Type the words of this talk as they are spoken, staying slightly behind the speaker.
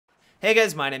Hey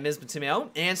guys, my name is Matimio,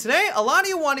 and today a lot of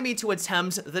you wanted me to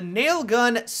attempt the nail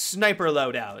gun sniper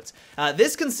loadout.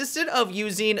 This consisted of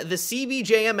using the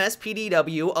cbm-ms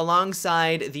PDW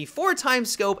alongside the 4x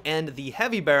scope and the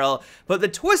heavy barrel, but the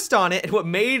twist on it and what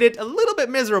made it a little bit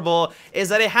miserable is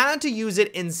that I had to use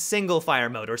it in single fire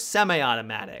mode or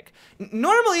semi-automatic.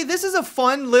 Normally, this is a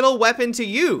fun little weapon to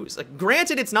use.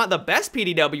 Granted, it's not the best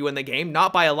PDW in the game,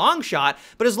 not by a long shot,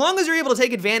 but as long as you're able to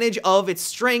take advantage of its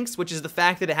strengths, which is the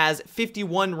fact that it has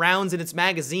 51 rounds in its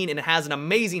magazine and it has an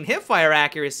amazing hipfire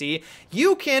accuracy,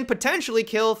 you can potentially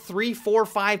kill 3, 4,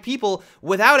 5 people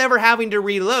without ever having to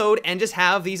reload and just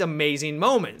have these amazing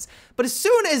moments. But as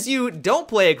soon as you don't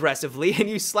play aggressively and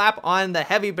you slap on the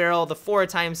heavy barrel, the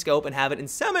 4x scope, and have it in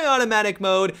semi-automatic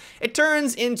mode, it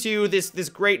turns into this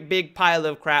great big pile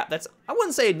of crap that's, I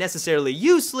wouldn't say necessarily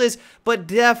useless, but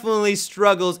definitely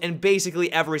struggles in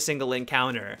basically every single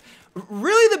encounter.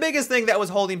 Really the biggest thing that was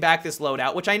holding back this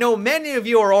loadout, which I know many of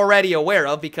you are already aware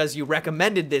of because you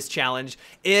recommended this challenge,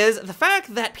 is the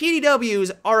fact that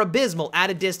PDWs are abysmal at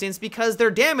a distance because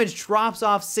their damage drops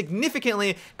off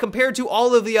significantly compared to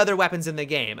all of the other weapons in the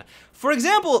game. For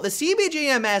example, the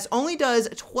cbm-ms only does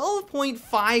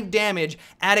 12.5 damage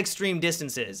at extreme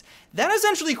distances. That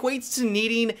essentially equates to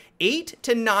needing 8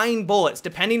 to 9 bullets,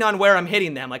 depending on where I'm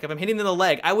hitting them. Like if I'm hitting in the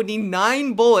leg, I would need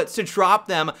 9 bullets to drop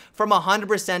them from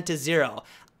 100% to 0.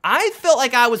 I felt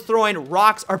like I was throwing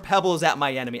rocks or pebbles at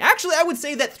my enemy. Actually, I would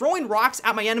say that throwing rocks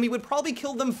at my enemy would probably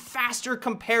kill them faster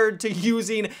compared to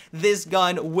using this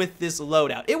gun with this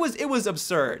loadout. It was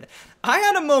absurd. I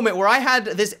had a moment where I had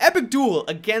this epic duel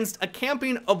against a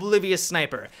camping oblivious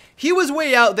sniper. He was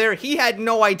way out there, he had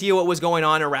no idea what was going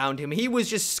on around him, he was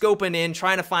just scoping in,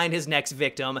 trying to find his next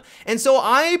victim, and so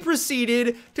I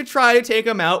proceeded to try to take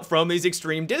him out from these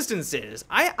extreme distances.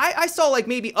 I saw like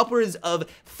maybe upwards of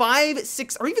 5,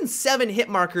 6, or even 7 hit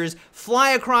markers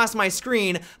fly across my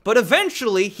screen, but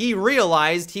eventually he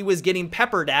realized he was getting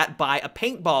peppered at by a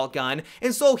paintball gun,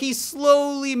 and so he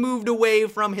slowly moved away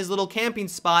from his little camping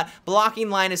spot, blocking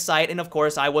line of sight, and of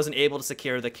course I wasn't able to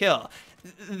secure the kill.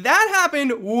 That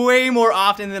happened way more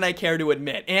often than I care to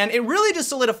admit, and it really just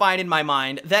solidified in my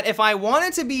mind that if I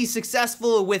wanted to be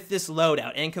successful with this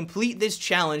loadout and complete this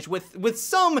challenge with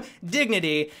some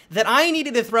dignity, that I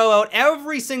needed to throw out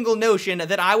every single notion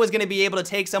that I was going to be able to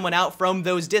take someone out from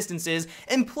those distances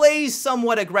and play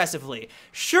somewhat aggressively.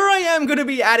 Sure, I am going to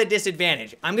be at a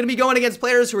disadvantage. I'm going to be going against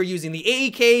players who are using the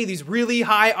AEK, these really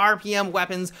high RPM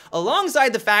weapons,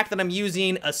 alongside the fact that I'm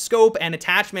using a scope and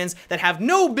attachments that have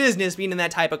no business being in that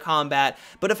type of combat.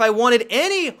 But if I wanted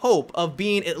any hope of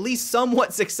being at least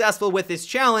somewhat successful with this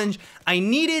challenge, I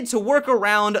needed to work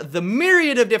around the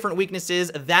myriad of different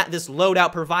weaknesses that this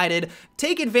loadout provided,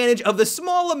 take advantage of the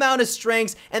small amount of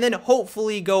strengths, and then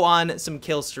hopefully go on some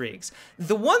kill streaks.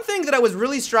 The one thing that I was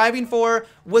really striving for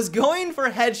was going for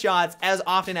headshots as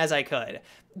often as I could.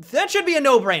 That should be a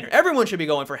no-brainer. Everyone should be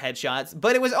going for headshots,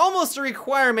 but it was almost a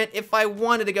requirement if I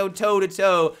wanted to go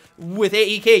toe-to-toe with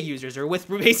AEK users or with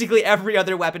basically every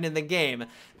other weapon in the game.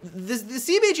 The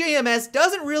cbm-ms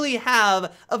doesn't really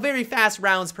have a very fast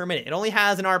rounds per minute. It only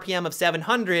has an RPM of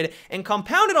 700, and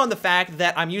compounded on the fact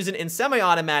that I'm using it in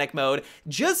semi-automatic mode,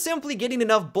 just simply getting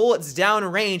enough bullets down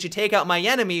range to take out my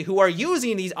enemy who are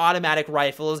using these automatic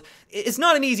rifles, it's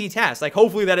not an easy task. Like,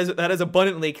 hopefully that is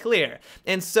abundantly clear.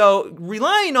 And so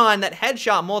relying on that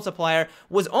headshot multiplier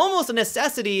was almost a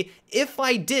necessity if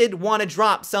I did want to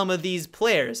drop some of these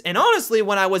players. And honestly,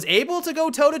 when I was able to go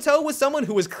toe-to-toe with someone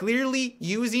who was clearly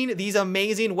using these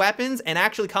amazing weapons and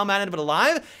actually come out of it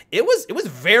alive, it was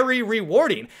very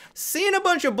rewarding. Seeing a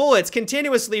bunch of bullets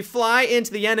continuously fly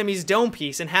into the enemy's dome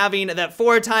piece and having that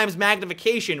 4x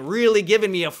magnification really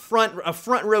giving me a front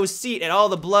row seat at all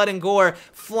the blood and gore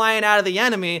flying out of the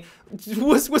enemy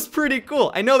was pretty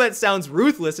cool. I know that sounds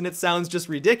ruthless and it sounds just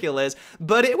ridiculous,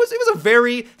 but it was a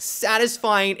very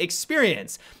satisfying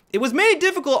experience. It was made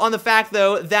difficult on the fact,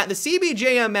 though, that the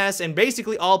cbm-ms and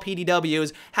basically all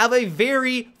PDWs have a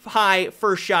very high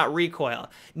first shot recoil.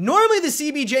 Normally, the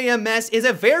cbm-ms is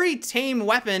a very tame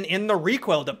weapon in the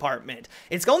recoil department.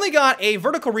 It's only got a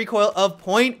vertical recoil of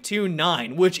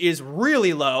 0.29, which is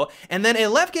really low, and then a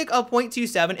left kick of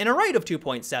 0.27 and a right of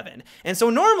 2.7. And so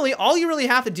normally, all you really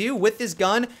have to do with this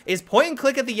gun is point and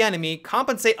click at the enemy,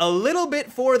 compensate a little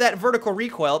bit for that vertical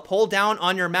recoil, pull down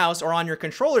on your mouse or on your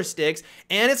controller sticks,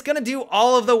 and it's gonna do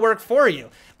all of the work for you.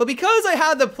 But because I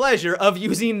had the pleasure of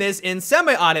using this in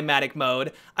semi-automatic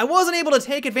mode, I wasn't able to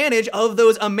take advantage of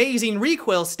those amazing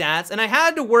recoil stats, and I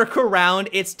had to work around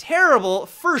its terrible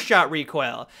first shot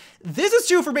recoil. This is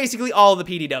true for basically all the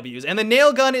PDWs, and the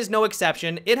nail gun is no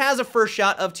exception. It has a first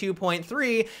shot of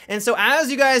 2.3, and so as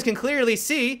you guys can clearly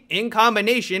see, in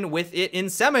combination with it in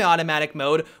semi-automatic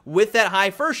mode, with that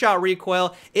high first shot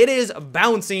recoil, it is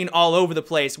bouncing all over the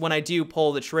place when I do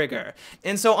pull the trigger.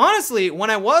 And so honestly,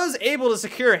 when I was able to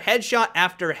secure headshot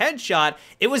after headshot,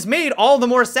 it was made all the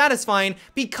more satisfying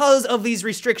because of these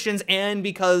restrictions and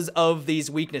because of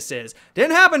these weaknesses.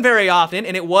 Didn't happen very often,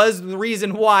 and it was the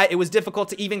reason why it was difficult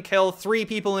to even kill 3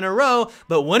 people in a row,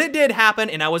 but when it did happen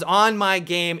and I was on my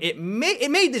game, it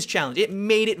made this challenge. It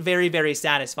made it very, very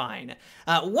satisfying.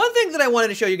 One thing that I wanted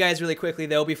to show you guys really quickly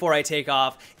though before I take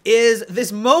off is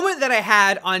this moment that I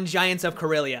had on Giants of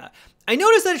Karelia. I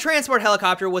noticed that a transport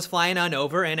helicopter was flying on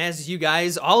over, and as you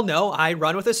guys all know, I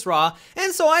run with a straw,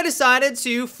 and so I decided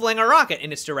to fling a rocket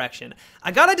in its direction.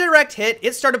 I got a direct hit,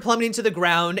 it started plummeting to the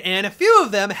ground, and a few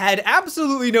of them had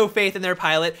absolutely no faith in their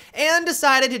pilot and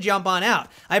decided to jump on out.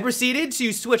 I proceeded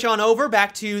to switch on over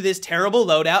back to this terrible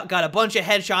loadout, got a bunch of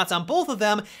headshots on both of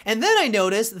them, and then I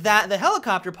noticed that the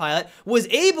helicopter pilot was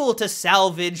able to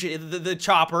salvage the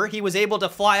chopper. He was able to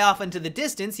fly off into the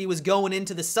distance. He was going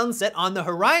into the sunset on the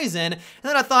horizon. And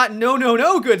then I thought, no, no,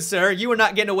 no, good sir, you are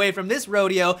not getting away from this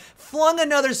rodeo. Flung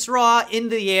another straw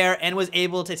into the air and was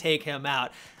able to take him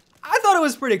out. I thought it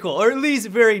was pretty cool, or at least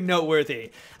very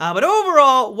noteworthy. But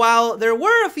overall, while there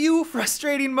were a few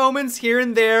frustrating moments here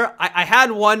and there, I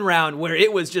had one round where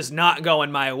it was just not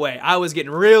going my way. I was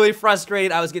getting really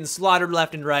frustrated, I was getting slaughtered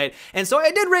left and right, and so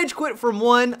I did rage quit from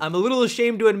one. I'm a little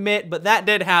ashamed to admit, but that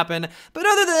did happen. But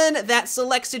other than that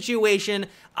select situation,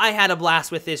 I had a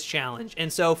blast with this challenge.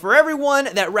 And so for everyone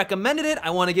that recommended it,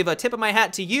 I want to give a tip of my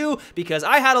hat to you because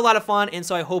I had a lot of fun, and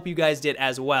so I hope you guys did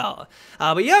as well.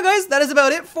 But yeah, guys, that is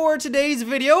about it for today's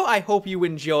video. I hope you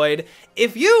enjoyed.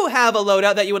 If you have a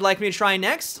loadout that you would like me to try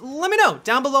next, let me know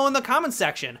down below in the comments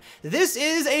section. This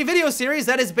is a video series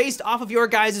that is based off of your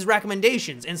guys'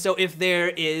 recommendations, and so if there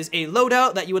is a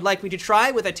loadout that you would like me to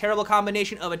try with a terrible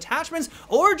combination of attachments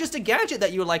or just a gadget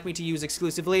that you would like me to use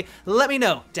exclusively, let me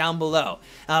know down below.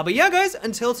 But yeah, guys,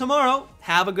 until tomorrow,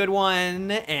 have a good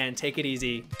one and take it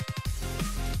easy.